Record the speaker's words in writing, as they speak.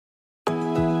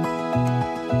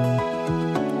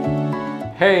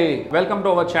Hey, welcome to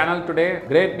our channel today.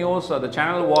 Great news, the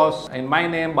channel was in my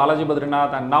name Balaji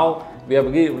Badrinath, and now we have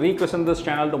rechristened this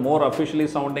channel to more officially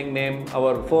sounding name,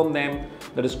 our firm name,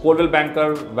 that is Coldwell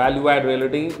Banker Value Add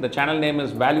Realty. The channel name is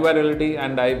Value Add Realty,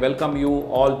 and I welcome you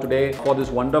all today for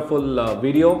this wonderful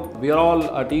video. We are all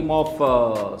a team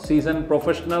of seasoned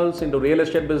professionals into real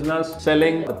estate business,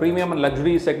 selling the premium and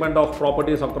luxury segment of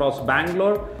properties across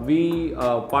Bangalore. We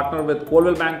partner with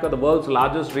Coldwell Banker, the world's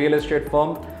largest real estate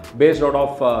firm, based out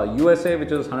of USA,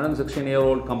 which is a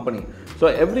 116-year-old company. So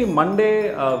every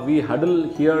Monday we huddle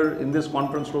here in this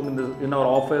conference room in our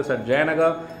office at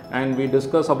Jayanagar, and we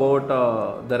discuss about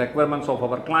the requirements of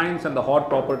our clients and the hot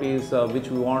properties which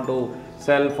we want to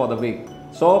sell for the week.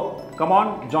 So come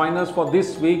on, join us for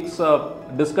this week's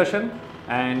discussion,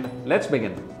 and let's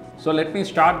begin. So let me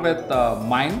start with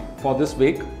mine for this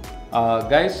week.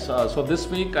 Guys, so this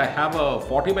week I have a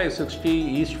 40 by 60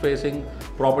 east facing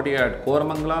property at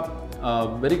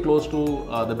Koramangala, very close to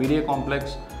the BDA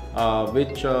complex,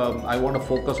 which I want to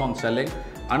focus on selling.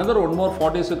 Another one more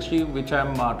 40-60 which I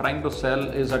am trying to sell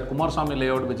is at Kumaraswamy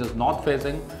layout, which is north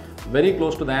facing, very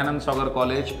close to the Anand Sagar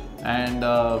College,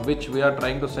 and which we are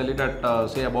trying to sell it at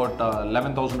say about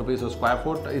 11,000 rupees a square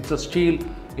foot. It's a steal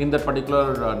in that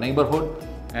particular neighborhood,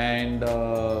 and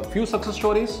few success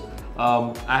stories.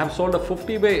 I have sold a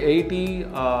 50 by 80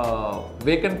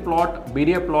 vacant plot,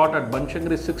 BDA plot at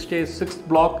Banshangri 6th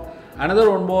block. Another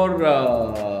one more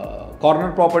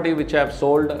corner property which I have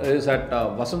sold is at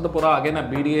Vasantapura, again a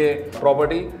BDA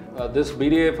property. This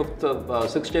BDA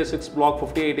 6th block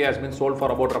 5080 has been sold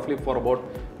for about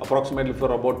approximately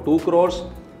for about 2 crores.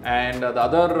 And the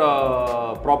other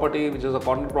property, which is a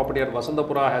corner property at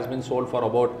Vasantapura, has been sold for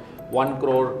about 1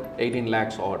 crore 18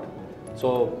 lakhs odd.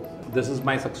 So this is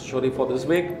my success story for this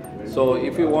week. So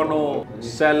if you want to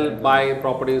sell, buy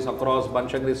properties across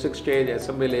Banshangri 6th stage,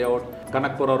 SMB layout,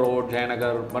 Kanakpura Road,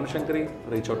 Jayanagar, Banshangri,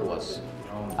 reach out to us.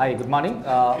 Hi, good morning.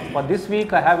 For this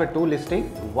week I have a 2 listing.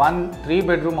 One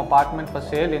 3-bedroom apartment for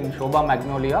sale in Sobha,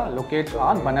 Magnolia, located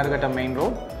on Bannerghatta main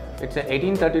road. It's a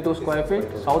 1832 square feet,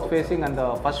 south facing on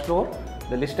the first floor.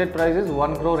 The listed price is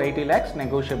 1 crore 80 lakhs,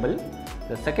 negotiable.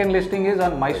 The second listing is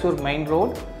on Mysore main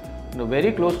road,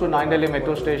 very close to Delhi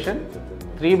metro station.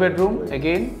 3-bedroom,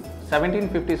 again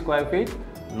 1750 square feet,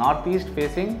 northeast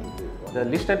facing. The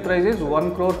listed price is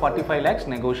 1 crore 45 lakhs,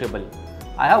 negotiable.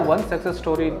 I have one success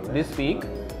story this week.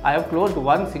 I have closed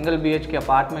one single BHK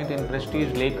apartment in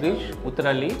Prestige Lake Ridge,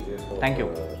 Uttaralli. Thank you.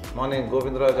 Morning,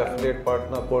 Govindraj, affiliate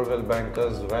partner, Coldwell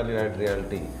Bankers, Value Add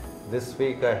Realty. This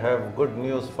week I have good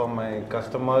news for my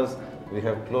customers. We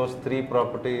have closed 3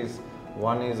 properties.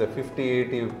 One is a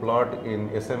 50-80 plot in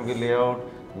SMB layout.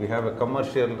 We have a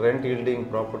commercial rent yielding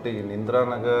property in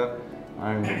Indranagar,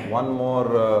 and one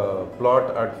more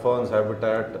plot at Ferns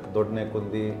Habitat,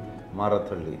 Dodnekundi,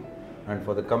 Marathalli. And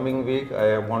for the coming week,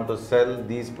 I want to sell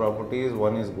these properties.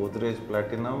 One is Godrej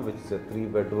Platinum, which is a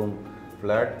 3-bedroom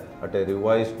flat at a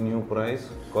revised new price.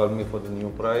 Call me for the new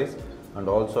price. And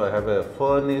also I have a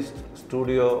furnished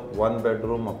studio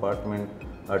 1-bedroom apartment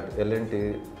at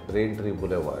L&T Raintree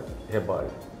Boulevard,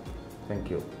 Hebald. Thank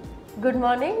you. Good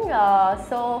morning.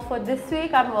 So for this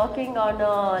week I'm working on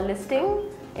a listing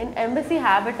in Embassy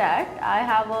Habitat. I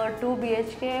have a 2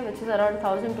 BHK which is around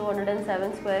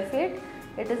 1207 square feet.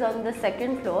 It is on the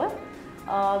 2nd floor.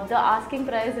 The asking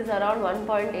price is around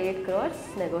 1.8 crores,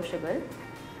 negotiable.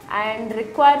 And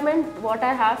requirement what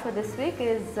I have for this week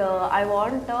is I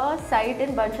want a site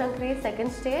in Banshangri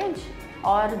 2nd stage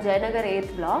or Jayanagar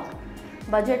 8th block.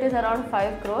 Budget is around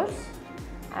 5 crores,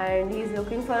 and he is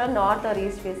looking for a north or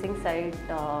east facing site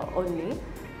only.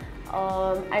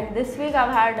 And this week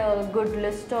I've had a good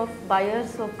list of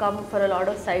buyers who have come for a lot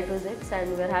of site visits,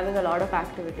 and we're having a lot of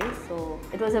activities. So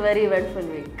it was a very eventful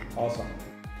week. Awesome.